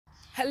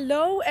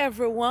Hello,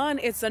 everyone.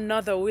 It's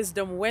another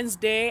Wisdom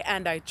Wednesday,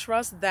 and I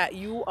trust that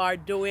you are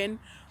doing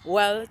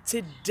well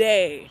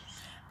today.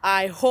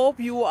 I hope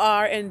you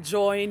are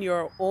enjoying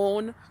your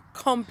own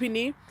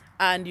company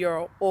and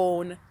your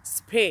own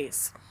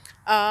space.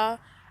 Uh,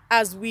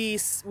 as we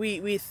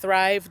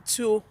thrive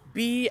to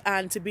be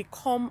and to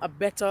become a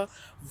better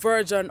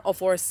version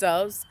of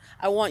ourselves,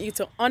 I want you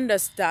to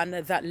understand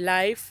that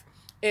life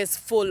is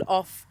full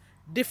of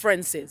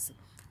differences.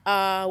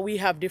 We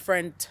have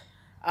different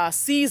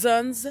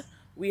seasons,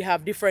 we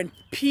have different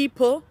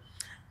people,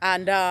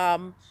 and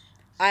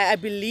I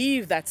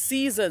believe that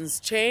seasons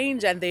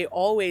change and they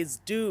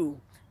always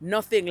do.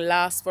 Nothing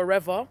lasts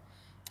forever.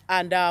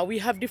 And we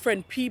have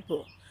different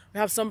people. We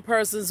have some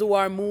persons who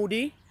are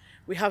moody.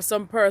 We have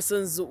some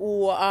persons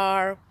who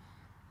are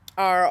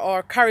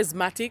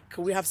charismatic.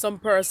 We have some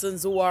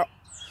persons who are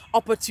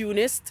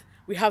opportunist.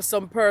 We have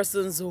some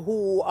persons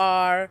who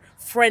are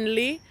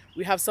friendly.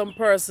 We have some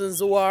persons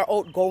who are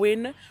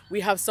outgoing.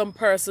 We have some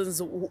persons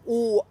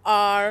who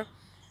are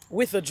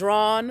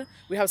withdrawn.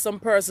 We have some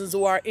persons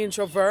who are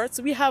introverts.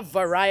 We have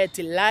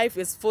variety. Life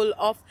is full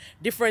of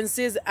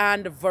differences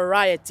and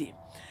variety.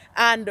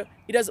 And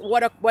it does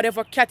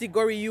whatever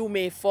category you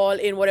may fall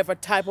in, whatever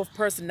type of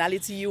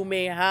personality you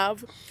may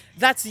have,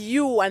 that's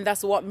you, and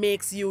that's what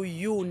makes you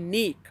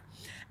unique.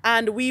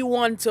 And I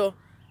want to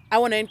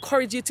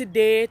encourage you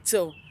today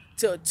to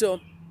to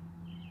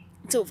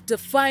to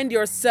find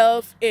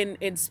yourself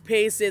in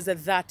spaces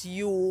that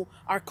you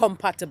are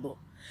compatible.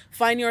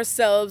 Find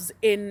yourselves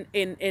in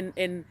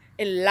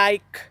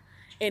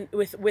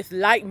with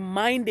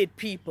like-minded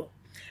people.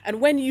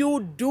 And when you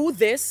do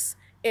this,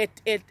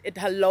 it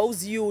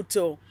allows you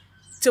to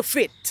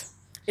fit.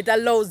 It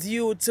allows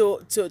you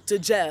to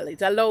gel.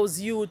 It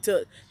allows you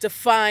to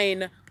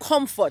find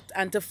comfort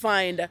and to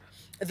find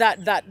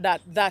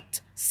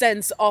that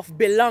sense of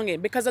belonging,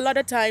 because a lot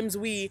of times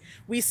we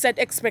set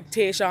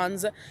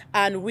expectations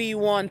and we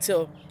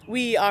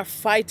are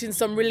fighting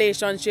some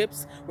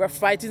relationships, we're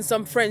fighting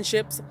some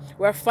friendships,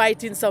 we're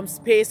fighting some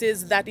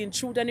spaces that in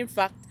truth and in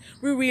fact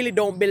we really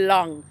don't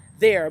belong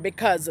there,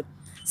 because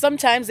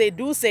sometimes they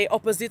do say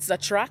opposites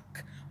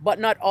attract, but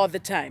not all the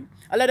time.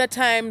 A lot of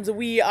times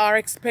we are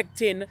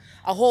expecting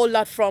a whole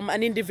lot from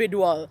an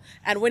individual,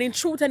 and when in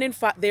truth and in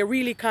fact they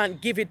really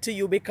can't give it to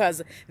you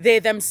because they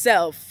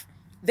themselves,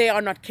 they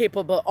are not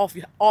capable of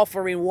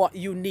offering what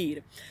you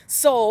need.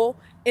 So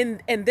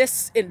in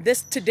this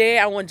today,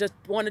 I want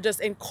to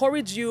just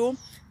encourage you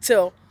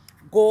to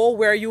go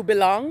where you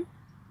belong.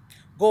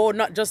 Go,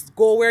 not just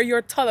go where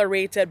you're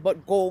tolerated,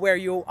 but go where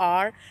you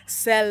are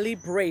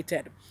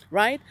celebrated,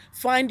 right?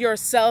 Find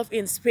yourself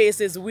in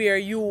spaces where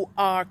you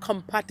are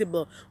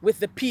compatible with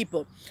the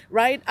people,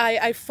 right?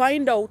 I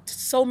find out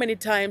so many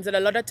times that a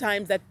lot of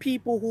times that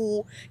people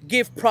who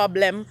give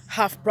problem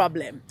have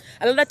problem.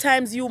 A lot of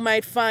times you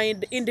might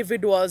find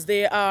individuals,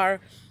 they're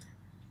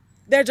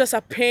just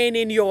a pain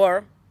in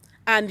your,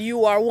 and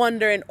you are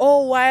wondering,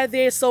 oh, why are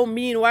they so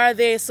mean? Why are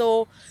they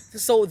so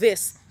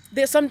this?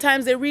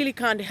 Sometimes they really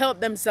can't help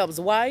themselves.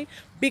 Why?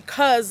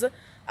 Because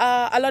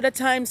a lot of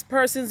times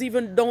persons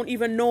even don't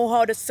even know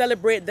how to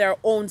celebrate their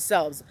own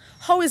selves.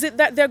 How is it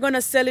that they're going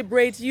to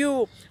celebrate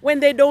you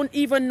when they don't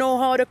even know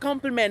how to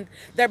compliment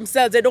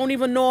themselves? They don't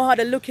even know how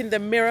to look in the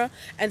mirror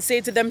and say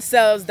to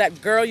themselves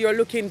that, girl, you're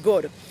looking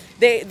good.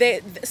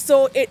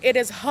 So it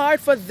is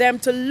hard for them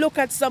to look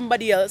at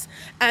somebody else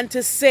and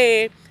to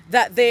say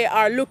that they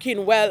are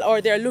looking well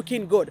or they're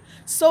looking good.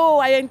 So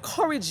I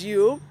encourage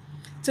you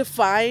to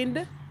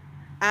find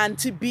and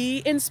to be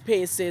in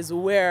spaces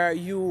where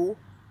you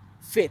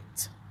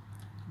fit.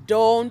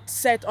 Don't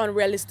set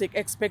unrealistic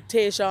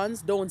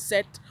expectations. Don't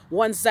set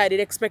one-sided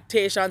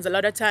expectations. A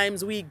lot of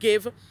times we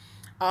give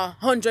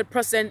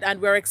 100%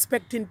 and we're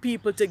expecting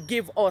people to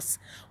give us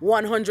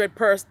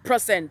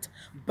 100%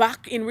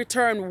 back in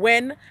return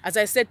when, as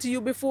I said to you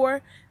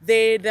before,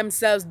 they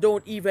themselves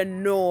don't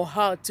even know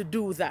how to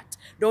do that,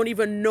 don't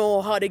even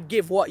know how to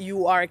give what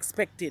you are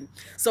expecting.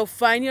 So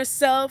find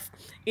yourself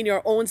in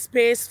your own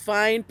space.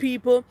 Find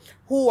people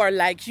who are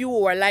like you,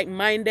 who are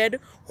like-minded,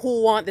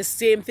 who want the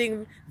same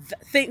things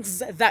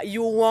that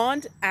you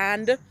want,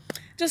 and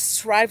just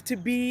strive to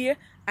be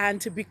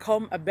and to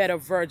become a better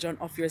version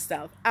of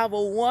yourself. Have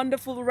a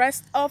wonderful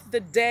rest of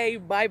the day.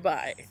 Bye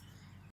bye.